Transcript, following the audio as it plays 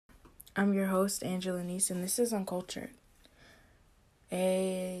I'm your host, Angela Neese, and this is Uncultured,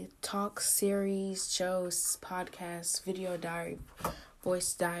 a talk series, shows, podcast, video diary,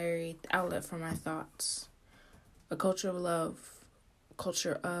 voice diary, outlet for my thoughts. A culture of love,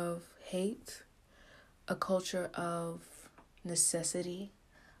 culture of hate, a culture of necessity,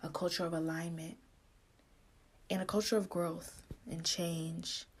 a culture of alignment, and a culture of growth and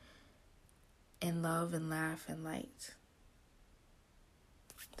change and love and laugh and light.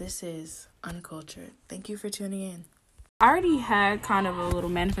 This is Uncultured. Thank you for tuning in. I already had kind of a little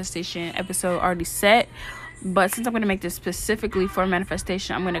manifestation episode already set, but since I'm going to make this specifically for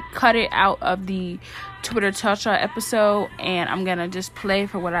manifestation, I'm going to cut it out of the Twitter Cha-Cha episode, and I'm going to just play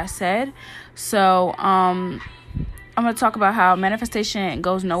for what I said. So, I'm going to talk about how manifestation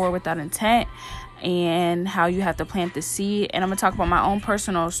goes nowhere without intent, and how you have to plant the seed. And I'm going to talk about my own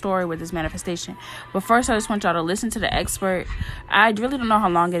personal story with this manifestation. But first, I just want y'all to listen to the expert. I really don't know how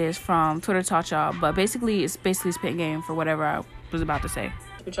long it is from Twitter Taught Y'all, but basically, it's spit game for whatever I was about to say.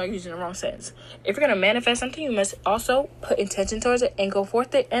 But y'all using the wrong sentence. If you're going to manifest something, you must also put intention towards it and go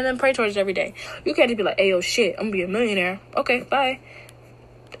forth it and then pray towards it every day. You can't just be like, hey, yo, shit, I'm going to be a millionaire. Okay, bye.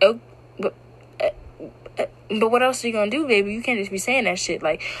 Oh, but what else are you gonna do, baby? You can't just be saying that shit.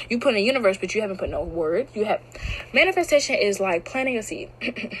 Like, you put in the universe, but you haven't put no word. Manifestation is like planting a seed.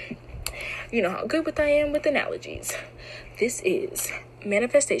 You know how good I am with analogies. This is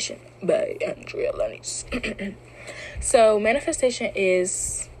Manifestation by Andrea Lennies. So, manifestation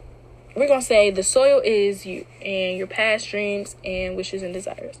is, we're gonna say the soil is you and your past dreams and wishes and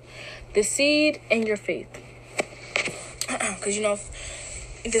desires. The seed and your faith. Because, you know,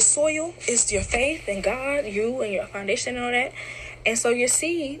 the soil is your faith and God, you and your foundation and all that. And so your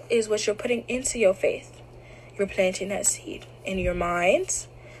seed is what you're putting into your faith. You're planting that seed in your mind.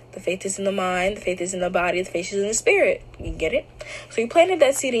 The faith is in the mind. The faith is in the body. The faith is in the spirit. You get it? So you planted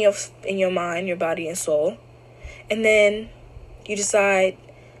that seed in your mind, your body, and soul. And then you decide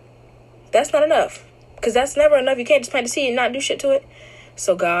that's not enough. Because that's never enough. You can't just plant a seed and not do shit to it.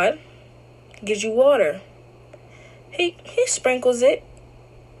 So God gives you water. He sprinkles it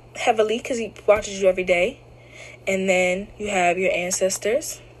heavily because he watches you every day. And then you have your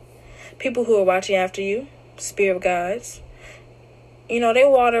ancestors, people who are watching after you, spirit guides. You know, they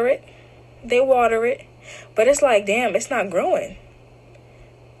water it, but it's like, damn, it's not growing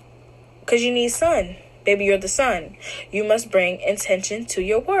because you need sun. Baby, you're the sun. You must bring intention to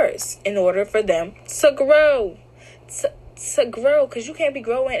your words in order for them to grow. To grow, because you can't be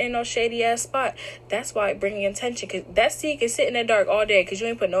growing in no shady ass spot. That's why bringing intention, because that seed can sit in the dark all day because you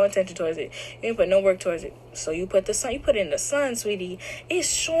ain't put no intention towards it. You ain't put no work towards it. So you put the sun, you put it in the sun, sweetie. It's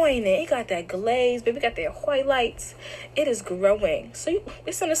showing it got that glaze, baby, got that white lights. It is growing. So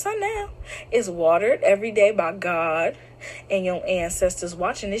it's in the sun now. It's watered every day by God and your ancestors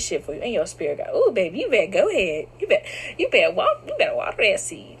watching this shit for you and your spirit guide. Ooh, baby, you better go ahead. You better water that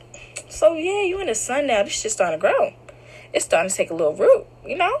seed. So yeah, you in the sun now. This shit's starting to grow. It's starting to take a little root,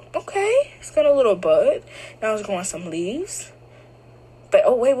 you know? Okay, it's got a little bud. Now it's growing some leaves. But,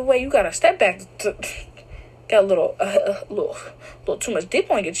 oh, wait, you got to step back. Got a little too much dip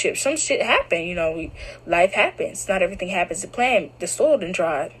on your chip. Some shit happen, you know? Life happens. Not everything happens to plan. The soil done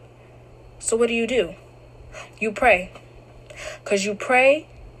dried. So what do? You pray. Because you pray.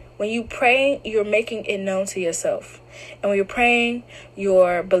 When you pray, you're making it known to yourself. And when you're praying,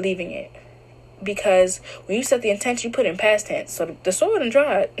 you're believing it. Because when you set the intention, you put it in past tense. So the soil done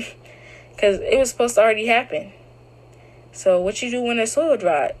dried. Because it was supposed to already happen. So what you do when the soil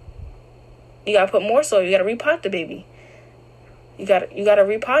dried? You got to put more soil. You got to repot the baby. You got to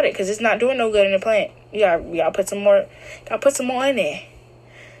repot it because it's not doing no good in the plant. You got to put some more. Got to put some more in there.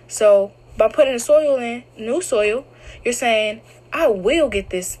 So by putting the soil in, new soil, you're saying, I will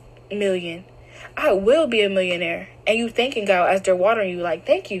get this million. I will be a millionaire. And you thanking God as they're watering you like,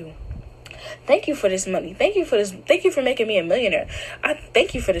 thank you. Thank you for this money. Thank you for this. Thank you for making me a millionaire. I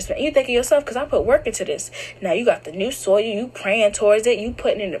thank you for this. You thanking yourself because I put work into this. Now you got the new soil. You praying towards it. You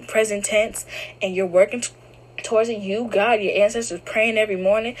putting in the present tense and you're working towards it. You, God, your ancestors praying every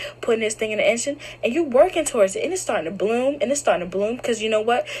morning, putting this thing in the engine and you working towards it. And it's starting to bloom. And it's starting to bloom because you know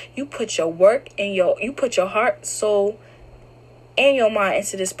what? You put your work and you put your heart, soul, and your mind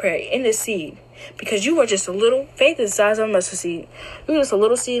into this prayer, in this seed. Because you were just a little, faith is the size of a mustard seed. You were just a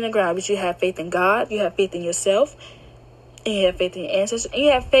little seed in the ground, but you have faith in God, you have faith in yourself, and you have faith in your ancestors, and you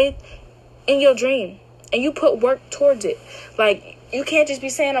have faith in your dream. And you put work towards it. Like, you can't just be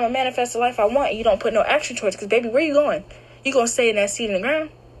saying, I'm going to manifest the life I want, and you don't put no action towards it. Because, baby, where you going? You going to stay in that seed in the ground?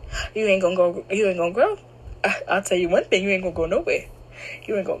 You ain't going to grow. I'll tell you one thing, you ain't going to go nowhere.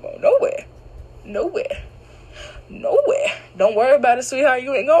 You ain't going to go nowhere. nowhere. Don't worry about it, sweetheart.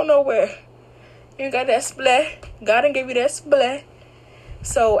 You ain't going nowhere. You ain't got that splat. God didn't give you that splat.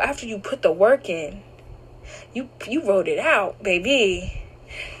 So after you put the work in, you wrote it out, baby.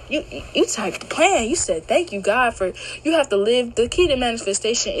 You typed the plan. You said, thank you, God, for... You have to live... The key to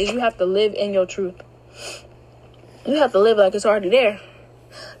manifestation is you have to live in your truth. You have to live like it's already there.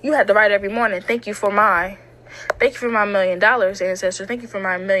 You have to write every morning, thank you for my $1 million, ancestor. Thank you for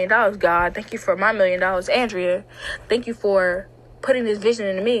my $1 million, God. Thank you for my $1 million, Andrea. Thank you for putting this vision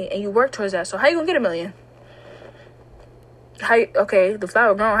into me, and you work towards that. So how you gonna get $1 million? Okay, the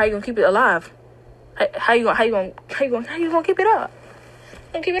flower grown. How you gonna keep it alive? How you gonna keep it up?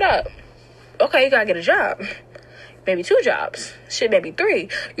 Don't keep it up. Okay, you gotta get a job. Maybe 2 jobs. Shit, maybe 3.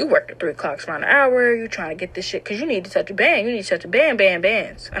 You work 3 clocks around an hour. You trying to get this shit because you need to touch a band. You need to touch a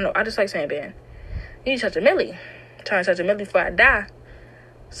bands. I know. I just like saying band. You need to touch a milli. I'm trying to touch a milli before I die.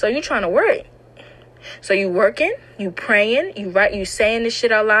 So you trying to work. So you working, you praying, you saying this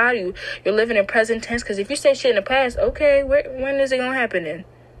shit out loud, you're living in present tense. Because if you say shit in the past, okay, when is it gonna happen then?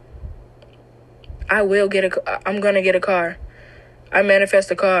 I'm gonna get a car. I manifest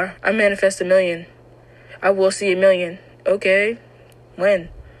a car. I manifest $1 million. I will see $1 million. Okay, when?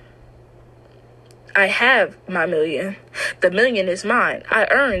 I have my $1 million. The $1 million is mine. I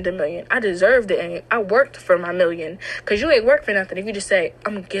earned the $1 million. I deserved it. And I worked for my $1 million. Because you ain't work for nothing if you just say,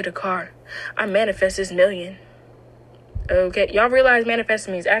 I'm going to get a car. I manifest this $1 million. Okay? Y'all realize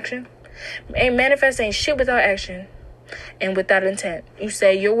manifesting means action? Manifest ain't shit without action. And without intent. You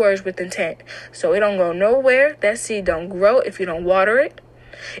say your words with intent. So it don't go nowhere. That seed don't grow if you don't water it.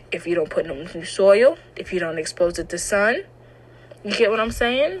 If you don't put it in new soil. If you don't expose it to sun. You get what I'm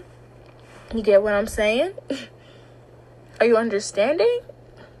saying? You get what I'm saying? Are you understanding?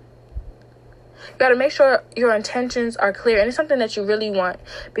 You got to make sure your intentions are clear. And it's something that you really want.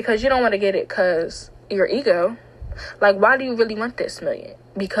 Because you don't want to get it because your ego. Like, why do you really want this $1 million?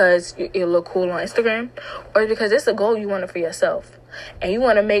 Because you look cool on Instagram? Or because it's a goal you want it for yourself? And you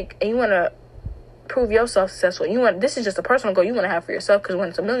want to prove yourself successful. This is just a personal goal you want to have for yourself. Because when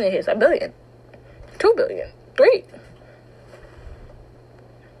it's $1 million hits, $1 billion. $2 billion. 3.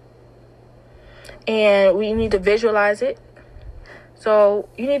 And we need to visualize it. So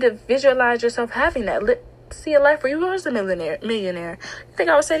you need to visualize yourself having that. See a life where you are a millionaire. You think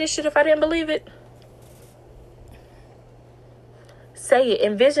I would say this shit if I didn't believe it? Say it.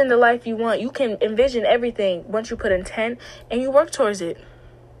 Envision the life you want. You can envision everything once you put intent and you work towards it.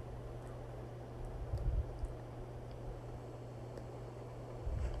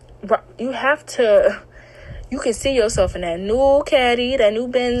 You have to... You can see yourself in that new Caddy, that new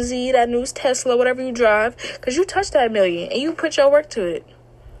Benzie, that new Tesla, whatever you drive. Because you touched that $1 million and you put your work to it.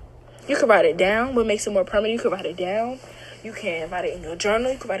 You can write it down. What makes it more permanent, you can write it down. You can write it in your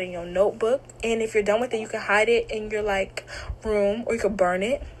journal. You can write it in your notebook. And if you're done with it, you can hide it in your, room. Or you could burn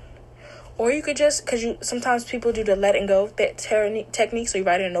it. Or you could just... Because sometimes people do the let and go technique. So you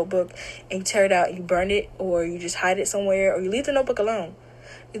write it in a notebook and you tear it out and you burn it. Or you just hide it somewhere. Or you leave the notebook alone.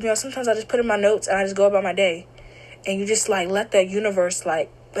 Sometimes I just put in my notes and I just go about my day. And you just, let the universe,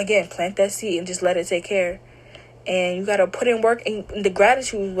 again, plant that seed and just let it take care. And you got to put in work. And the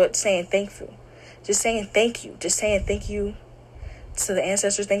gratitude is what saying thank you. Just saying thank you. Just saying thank you to the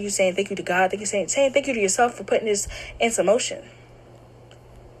ancestors. Thank you. Saying thank you to God. Thank you. Saying thank you to yourself for putting this into motion.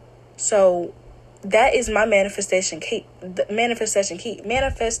 So that is my manifestation key. Manifestation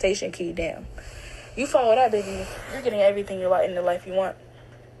key. Damn. You follow that, baby. You're getting everything you want in the life you want.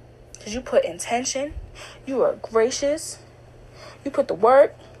 Because you put intention. You are gracious. You put the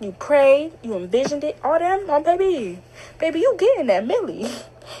work. You prayed. You envisioned it. All that. Oh, baby. Baby, you getting that milli. You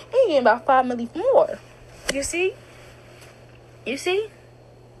getting about 5 milli more. You see?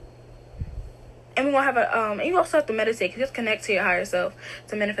 And we're going to have and you also have to meditate. Just connect to your higher self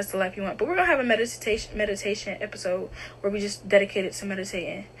to manifest the life you want. But we're going to have a meditation episode where we just dedicate it to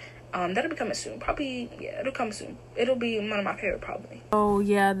meditating. That'll be coming soon. Probably, yeah, it'll come soon. It'll be one of my favorite, probably. Oh,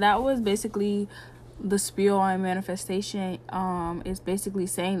 yeah, that was basically the spiel on manifestation. It's basically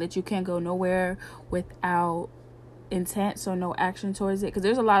saying that you can't go nowhere without intent, so no action towards it. Because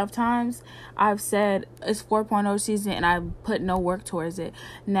there's a lot of times I've said it's 4.0 season and I put no work towards it.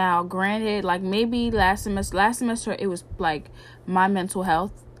 Now, granted, maybe last semester it was my mental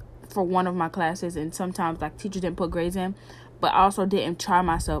health for one of my classes, and sometimes teachers didn't put grades in. But I also didn't try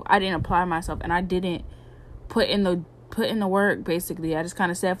myself. I didn't apply myself, and I didn't put in the work. Basically, I just kind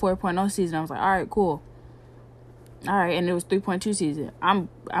of said 4.0 season. I was like, all right, cool. All right, and it was 3.2 season. I'm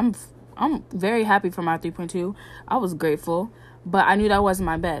I'm very happy for my 3.2. I was grateful, but I knew that wasn't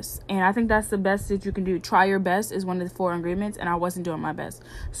my best. And I think that's the best that you can do. Try your best is one of the 4 ingredients, and I wasn't doing my best.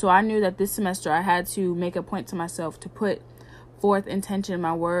 So I knew that this semester I had to make a point to myself to put forth intention in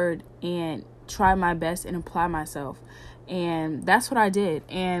my word and try my best and apply myself. And that's what I did.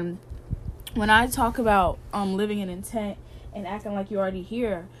 And when I talk about living in intent and acting like you're already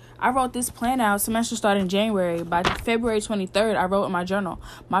here, I wrote this plan out. Semester started in January. By February 23rd, I wrote in my journal,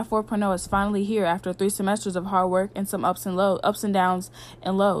 my 4.0 is finally here after 3 semesters of hard work and some ups and downs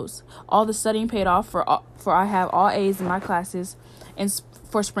and lows. All the studying paid off for I have all A's in my classes and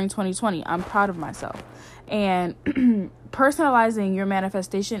for spring 2020. I'm proud of myself. And personalizing your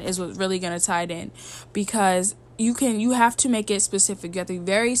manifestation is what's really going to tie it in, because you have to make it specific. You have to be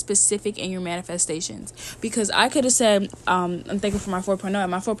very specific in your manifestations, because I could have said, I'm thinking for my 4.0,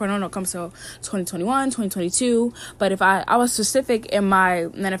 and my 4.0 no comes to 2021, 2022. But if I was specific in my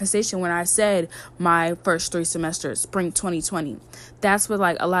manifestation when I said my first 3 semesters, spring 2020, that's what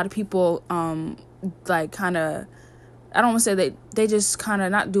like a lot of people, like kind of, I don't want to say they just kind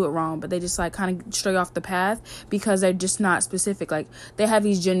of not do it wrong, but they just like kind of stray off the path because they're just not specific. Like they have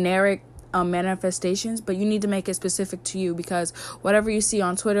these generic manifestations, but you need to make it specific to you, because whatever you see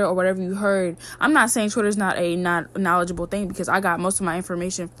on Twitter or whatever you heard, I'm not saying Twitter's not a not knowledgeable thing, because I got most of my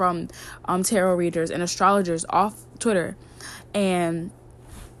information from tarot readers and astrologers off Twitter, and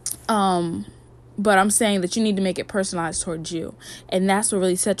but I'm saying that you need to make it personalized towards you, and that's what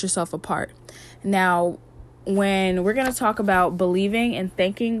really sets yourself apart. Now, when we're going to talk about believing and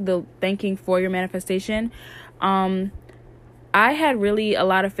thanking for your manifestation, I had really a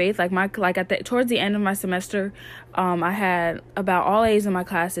lot of faith. Towards the end of my semester, I had about all A's in my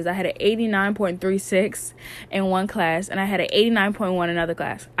classes. I had an 89.36 in one class, and I had an 89.1 in another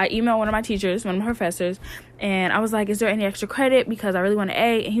class. I emailed one of my teachers, one of my professors, and I was like, is there any extra credit? Because I really want an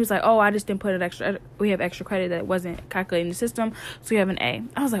A. And he was like, oh, I just didn't put it extra. We have extra credit that wasn't calculated in the system, so you have an A.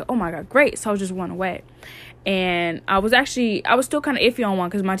 I was like, oh my God, great. So I was just one away. And I was still kind of iffy on one,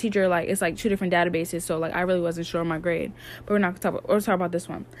 because my teacher, like, it's like 2 different databases, so like I really wasn't sure of my grade. But we're talk about this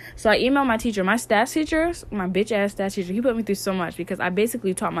one. So I emailed my teacher, my stats teacher, my bitch ass stats teacher. He put me through so much, because I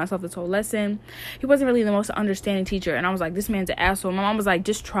basically taught myself this whole lesson. He wasn't really the most understanding teacher, and I was like, this man's an asshole. My mom was like,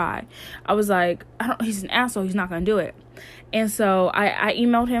 just try. I was like, he's an asshole, he's not gonna do it. And so I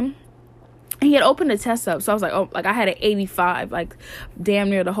emailed him. He had opened the test up, so I was like, oh, like I had an 85, like damn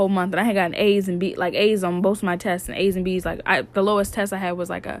near the whole month, and I had gotten A's and B, like A's on both of my tests, and A's and B's. Like the lowest test I had was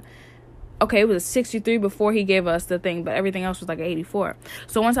like it was a 63 before he gave us the thing, but everything else was like an 84.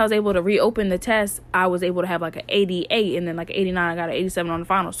 So once I was able to reopen the test, I was able to have like an 88, and then like 89. I got an 87 on the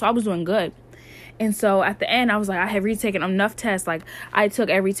final, so I was doing good. And so at the end, I was like, I had retaken enough tests. Like I took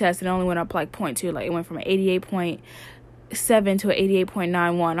every test and it only went up like 0.2. Like it went from an 88.7 to an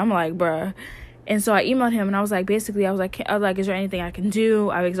 88.91. I'm like, bruh. And so I emailed him, and I was like, is there anything I can do?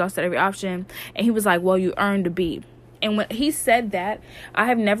 I've exhausted every option. And he was like, well, you earned a B. And when he said that, I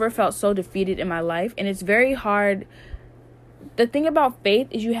have never felt so defeated in my life. And it's very hard. The thing about faith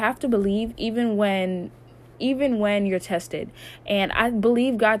is you have to believe even when you're tested. And I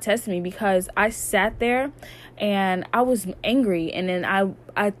believe God tested me, because I sat there and I was angry. And then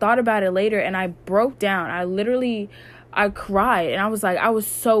I thought about it later, and I broke down. I cried, and I was like, I was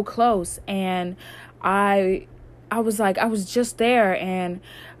so close, and I was like, I was just there, and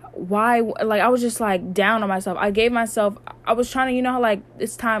why, like, I was just like down on myself. I was trying to, how like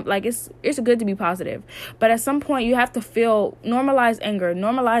it's time, like it's good to be positive, but at some point you have to normalize anger,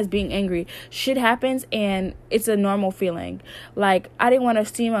 normalize being angry. Shit happens, and it's a normal feeling. Like I didn't want to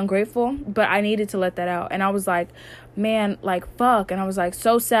seem ungrateful, but I needed to let that out. And I was like, man, like fuck. And I was like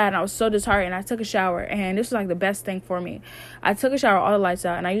so sad, and I was so disheartened. I took a shower, and this was like the best thing for me. I took a shower, all the lights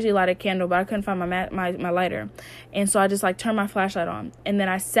out, and I usually light a candle, but I couldn't find my lighter, and so I just like turned my flashlight on, and then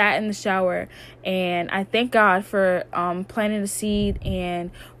I sat in the shower, and I thank God for planting the seed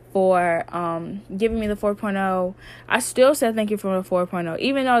and for giving me the 4.0. I still said thank you for the 4.0,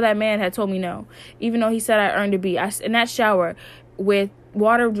 even though that man had told me no, even though he said I earned a B. In that shower, with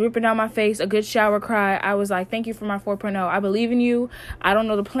water dripping down my face, a good shower cry, I was like, thank you for my 4.0. I believe in you. I don't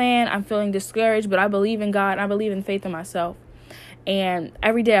know the plan. I'm feeling discouraged, but I believe in God. I believe in faith in myself. And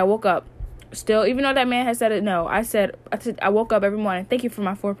every day I woke up, still, even though that man had said it, no, I woke up every morning, thank you for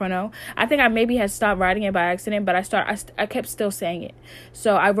my 4.0. I think I maybe had stopped writing it by accident, but I kept still saying it.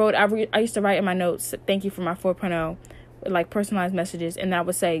 So I used to write in my notes, thank you for my 4.0, like personalized messages, and I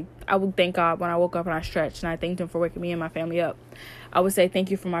would thank God when I woke up and I stretched, and I thanked him for waking me and my family up. I would say thank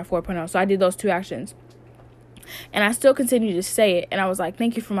you for my 4.0. So I did those 2 actions, and I still continue to say it, and I was like,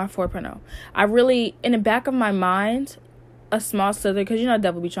 thank you for my 4.0. I really, in the back of my mind, a small slither, because the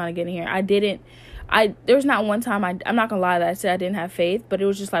devil be trying to get in here. There's not one time, I'm not gonna lie that I said I didn't have faith, but it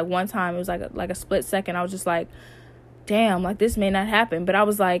was just like one time, it was like a split second, I was just like, damn, like this may not happen. But I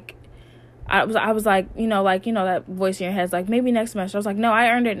was like, that voice in your head's like, maybe next semester. I was like, no, I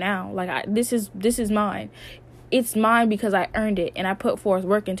earned it now. Like, this is mine. It's mine because I earned it and I put forth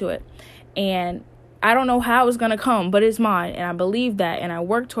work into it. And I don't know how it's going to come, but it's mine. And I believe that. And I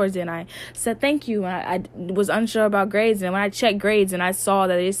worked towards it. And I said thank you. And I was unsure about grades. And when I checked grades and I saw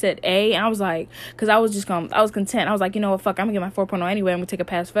that it said A, and I was like, because I was content. I was like, you know what, fuck, I'm going to get my 4.0 anyway. I'm going to take a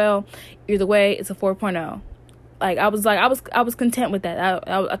pass-fail. Either way, it's a 4.0. Like, I was content with that.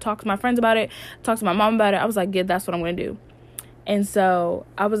 I talked to my friends about it. Talked to my mom about it. I was like, yeah, that's what I'm going to do. And so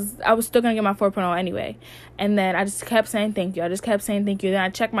I was still going to get my 4.0 anyway. And then I just kept saying thank you. Then I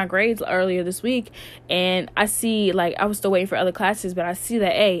checked my grades earlier this week, and I see, like, I was still waiting for other classes, but I see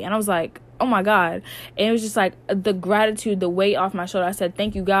the A, and I was like, oh my God. And it was just like the gratitude, the weight off my shoulder. I said,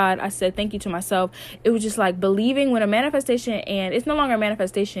 thank you, God. I said, thank you to myself. It was just like believing when a manifestation, and it's no longer a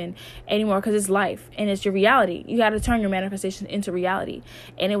manifestation anymore because it's life and it's your reality. You got to turn your manifestation into reality.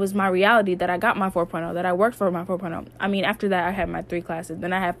 And it was my reality that I got my 4.0, that I worked for my 4.0. I mean, after that, I had my 3 classes.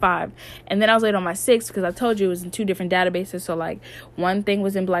 Then I had 5. And then I was late on my 6 because I told you it was in 2 different databases. So like one thing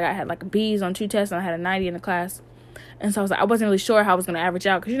was in black. I had like B's on 2 tests and I had a 90 in the class. And so I was like, I wasn't really sure how I was going to average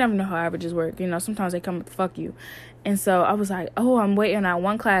out, because you never know how averages work. Sometimes they come to fuck you. And so I was like, oh, I'm waiting on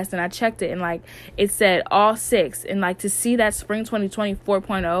one class. And I checked it, and like it said all 6. And like to see that spring 2020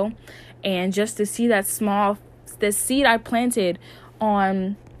 4.0, and just to see the seed I planted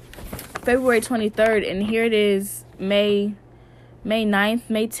on February 23rd. And here it is, May 9th,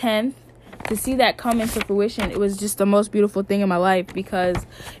 May 10th. To see that come into fruition, it was just the most beautiful thing in my life, because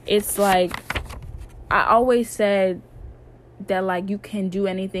it's like, I always said that, like, you can do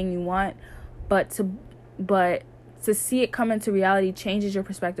anything you want, but to see it come into reality changes your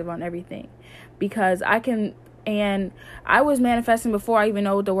perspective on everything. Because I was manifesting before I even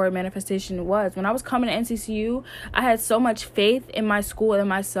know what the word manifestation was. When I was coming to NCCU, I had so much faith in my school and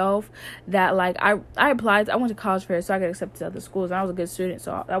myself that, like, I applied. I went to college fair, so I got accepted to other schools, and I was a good student,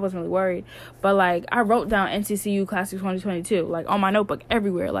 so I wasn't really worried. But, like, I wrote down NCCU Class of 2022, like, on my notebook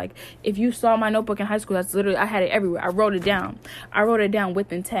everywhere. Like, if you saw my notebook in high school, that's literally, I had it everywhere. I wrote it down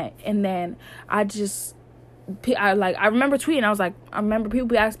with intent. And then I remember tweeting. I remember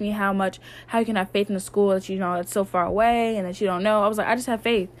people asking me how you can have faith in the school that it's so far away and that you don't know. I was like, I just have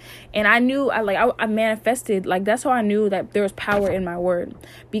faith. And I knew I manifested. Like, that's how I knew that there was power in my word,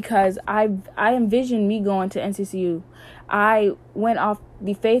 because I envisioned me going to NCCU. I went off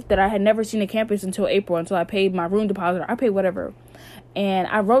the faith that I had never seen a campus until April, until I paid my room deposit. I paid whatever. And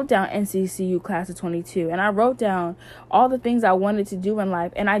I wrote down NCCU Class of 22, and I wrote down all the things I wanted to do in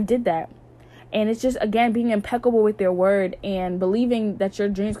life, and I did that. And it's just, again, being impeccable with your word and believing that your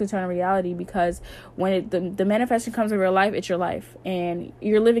dreams can turn to reality, because when the manifestation comes in real life, it's your life. And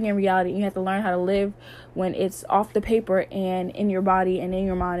you're living in reality. And you have to learn how to live when it's off the paper and in your body and in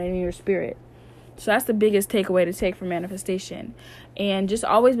your mind and in your spirit. So that's the biggest takeaway to take from manifestation. And just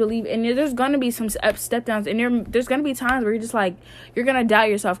always believe. And there's going to be some step downs. And there's going to be times where you're just like, you're going to doubt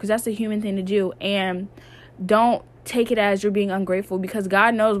yourself, because that's a human thing to do. And don't take it as you're being ungrateful, because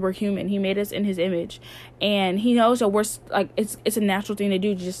God knows we're human. He made us in his image, and he knows that we're like, it's a natural thing to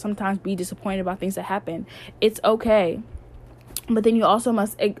do, to just sometimes be disappointed about things that happen. It's okay. But then you also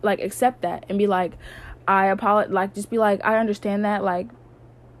must like accept that and be like, I apologize. Like, just be like, I understand that. Like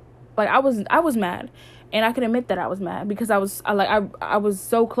I was mad, and I can admit that I was mad, because I was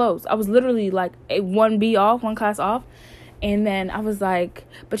so close. I was literally like one class off. And then I was like,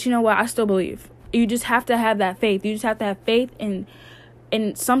 but you know what? I still believe. You just have to have that faith. You just have to have faith in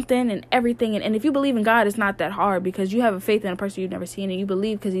something and everything. And if you believe in God, it's not that hard, because you have a faith in a person you've never seen, and you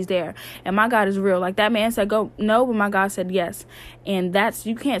believe because he's there. And my God is real. Like, that man said go no, but my God said yes. And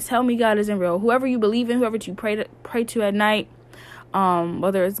you can't tell me God isn't real. Whoever you believe in, whoever you pray to at night,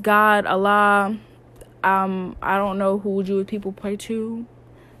 whether it's God, Allah, I don't know who Jewish people pray to.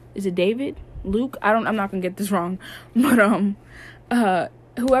 Is it David? Luke? I'm not gonna get this wrong. But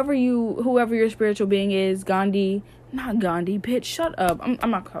whoever your spiritual being is, Gandhi, not Gandhi, bitch, shut up.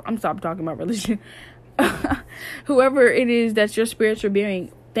 I'm stop talking about religion. Whoever it is that's your spiritual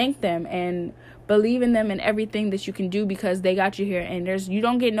being, thank them and Believe in them in everything that you can do, because they got you here, and you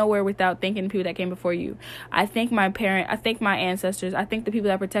don't get nowhere without thanking the people that came before you. I thank my parent, I thank my ancestors, I thank the people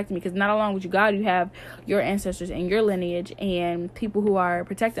that protected me, because not along with you, God, you have your ancestors and your lineage and people who are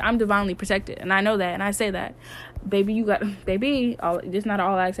protected. I'm divinely protected, and I know that, and I say that. Baby, it's not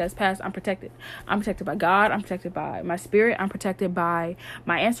all access pass. I'm protected. I'm protected by God. I'm protected by my spirit. I'm protected by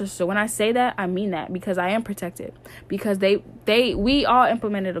my ancestors. So when I say that, I mean that, because I am protected, because we all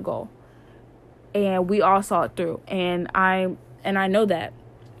implemented a goal, and we all saw it through, and I know that.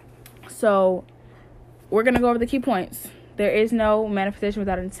 So we're gonna go over the key points. There is no manifestation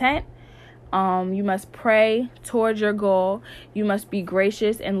without intent. You must pray towards your goal. You must be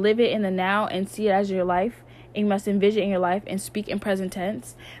gracious and live it in the now and see it as your life. And you must envision in your life and speak in present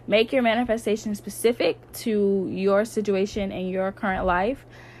tense. Make your manifestation specific to your situation and your current life.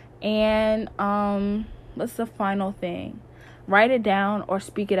 And what's the final thing? Write it down or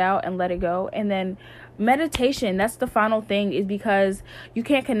speak it out and let it go. And then meditation, that's the final thing, is because you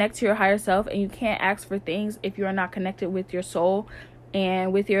can't connect to your higher self, and you can't ask for things if you are not connected with your soul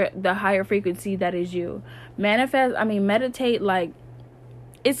and with the higher frequency that is you. Meditate, like,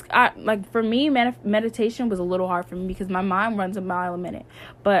 it's for me, meditation was a little hard for me, because my mind runs a mile a minute.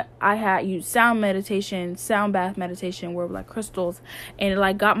 But I had used sound bath meditation, where like crystals, and it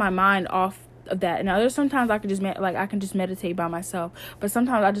like got my mind off of that. Now there's sometimes I can just meditate by myself, but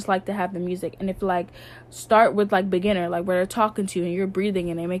sometimes I just like to have the music. And if like start with like beginner, like where they're talking to you and you're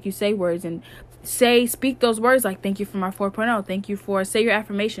breathing and they make you say words and speak those words, like thank you for my 4.0, thank you for, say your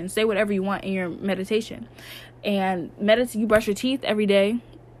affirmations, say whatever you want in your meditation. And you brush your teeth every day.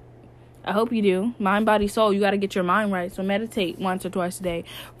 I hope you do. Mind, body, soul. You got to get your mind right. So meditate once or twice a day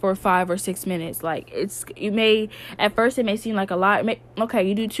for 5 or 6 minutes. Like, at first it may seem like a lot. Okay,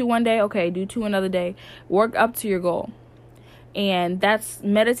 you do 2 one day. Okay, do 2 another day. Work up to your goal. And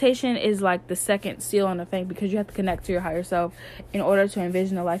meditation is like the second seal on the thing, because you have to connect to your higher self in order to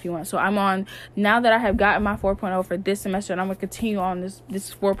envision the life you want. So now that I have gotten my 4.0 for this semester, and I'm going to continue on this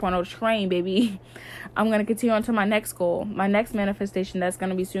 4.0 train, baby. I'm going to continue on to my next goal, my next manifestation that's going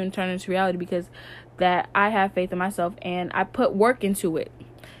to be soon turned into reality, because that I have faith in myself and I put work into it.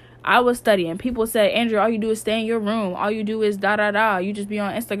 I was studying. People said, Andrew, all you do is stay in your room. All you do is you just be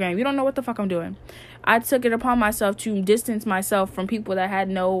on Instagram. You don't know what the fuck I'm doing. I took it upon myself to distance myself from people that had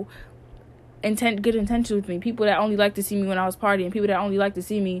no good intentions with me. People that only liked to see me when I was partying. People that only liked to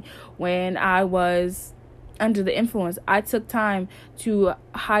see me when I was under the influence. I took time to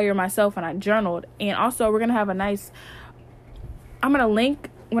hire myself, and I journaled. And also, we're going to have I'm going to link.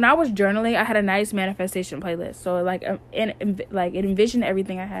 When I was journaling, I had a nice manifestation playlist. So, it envisioned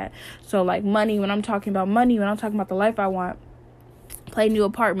everything I had. So, like, money, when I'm talking about the life I want. Play new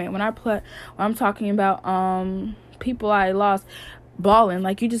apartment. When I'm talking about people I lost, balling.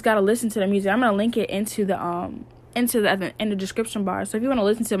 Like, you just got to listen to the music. I'm going to link it in the description bar. So if you want to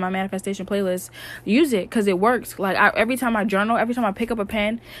listen to my manifestation playlist, use it, because it works. Like, every time I journal, every time I pick up a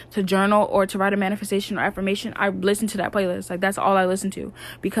pen to journal or to write a manifestation or affirmation, I listen to that playlist. Like, that's all I listen to,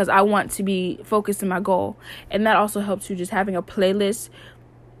 because I want to be focused in my goal. And that also helps you, just having a playlist.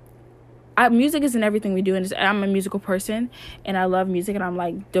 Music isn't everything we do, and I'm a musical person, and I love music, and I'm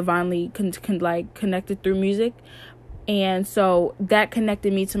like divinely connected through music. And so that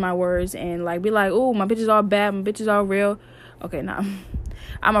connected me to my words, and like be like, oh, my bitch is all bad, my bitch is all real. Okay, nah.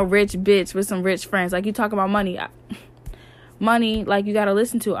 I'm a rich bitch with some rich friends. Like, you talk about money. Money, like, you gotta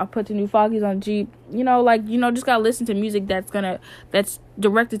listen to. I put the new Foggies on Jeep. Just gotta listen to music that's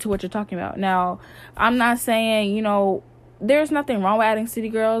directed to what you're talking about. Now, I'm not saying, there's nothing wrong with adding City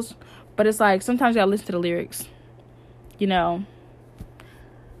Girls, but it's like, sometimes you gotta listen to the lyrics. Bitch,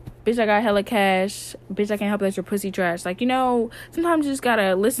 I got hella cash. Bitch, I can't help that your pussy trash. Like, sometimes you just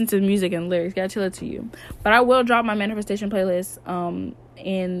gotta listen to music and lyrics. Gotta tell it to you. But I will drop my manifestation playlist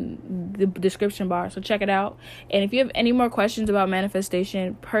in the description bar, so check it out. And if you have any more questions about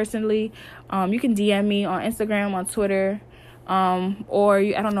manifestation personally, you can DM me on Instagram, on Twitter, or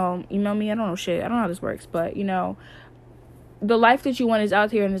email me. I don't know shit. I don't know how this works, but the life that you want is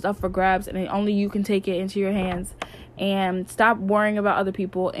out here and it's up for grabs, and only you can take it into your hands. And stop worrying about other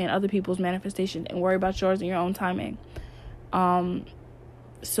people and other people's manifestation, and worry about yours and your own timing.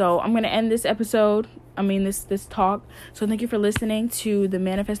 So I'm going to end this episode. This talk. So thank you for listening to the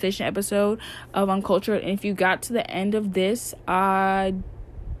manifestation episode of Uncultured. And if you got to the end of this, you're a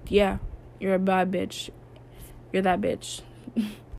bad bitch. You're that bitch.